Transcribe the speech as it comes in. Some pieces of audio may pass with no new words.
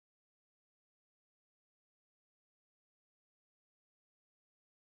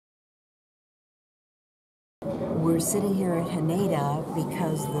We're sitting here at Haneda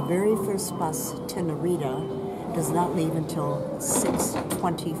because the very first bus to Narita does not leave until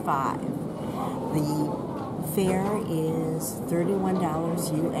 6:25. The fare is $31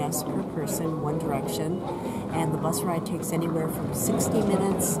 US per person, one direction, and the bus ride takes anywhere from 60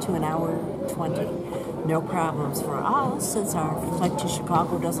 minutes to an hour 20. No problems for us, since our flight to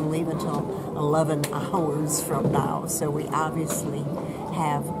Chicago doesn't leave until 11 hours from now, so we obviously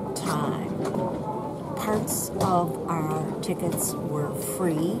have time. Parts of our tickets were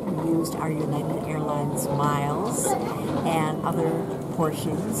free. We used our United Airlines miles, and other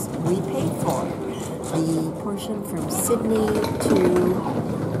portions we paid for. The portion from Sydney to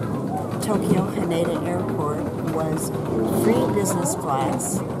Tokyo Haneda Airport was free business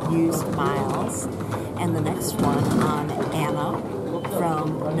class, used miles, and the next one on Anna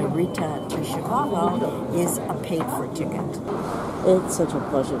from Narita to Chicago is a paid-for ticket. It's such a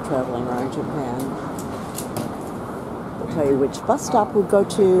pleasure traveling around Japan. I'll tell you which bus stop we'll go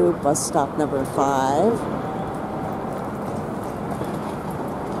to. Bus stop number 5.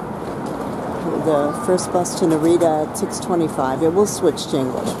 The first bus to Narita at 6:25. It will switch to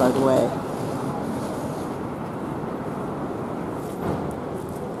English, by the way.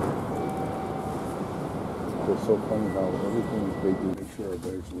 It's so funny how everything they do to make sure our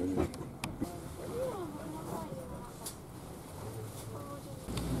bags win.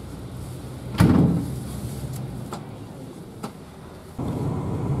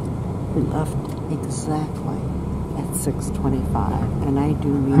 We left exactly at 6:25, and I do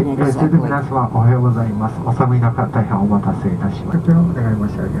mean exactly. 皆様おはようございます。お寒い中大変お待たせいたしました。お願い申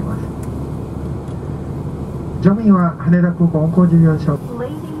し上げます。乗務員は羽田空港運航事業所。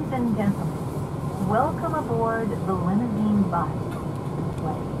Ladies and gentlemen, welcome aboard the limousine bus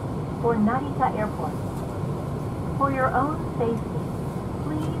for Narita Airport. For your own safety,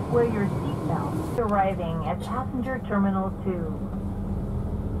 please wear your seatbelt. Arriving at Passenger Terminal 2.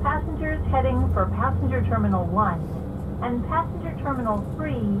 Passengers heading for Passenger Terminal 1 and Passenger Terminal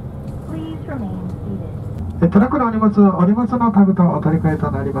 3, please remain seated. トラックのお荷物のタグとお取り替えと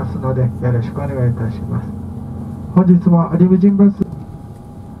なりますので、よろしくお願いいたします。本日もリムジンバス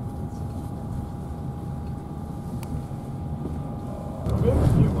This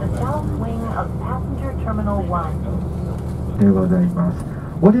is the south wing of Passenger Terminal 1. でございます。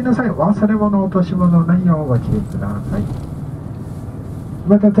お降りの際、忘れ物、落とし物ないようご注意ください。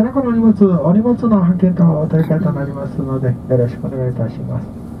またトラックのお荷物の派遣とお取り替えとなりますので、よろしくお願いいたします。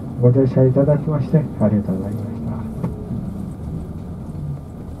ご乗車いただきましてありがとうございました。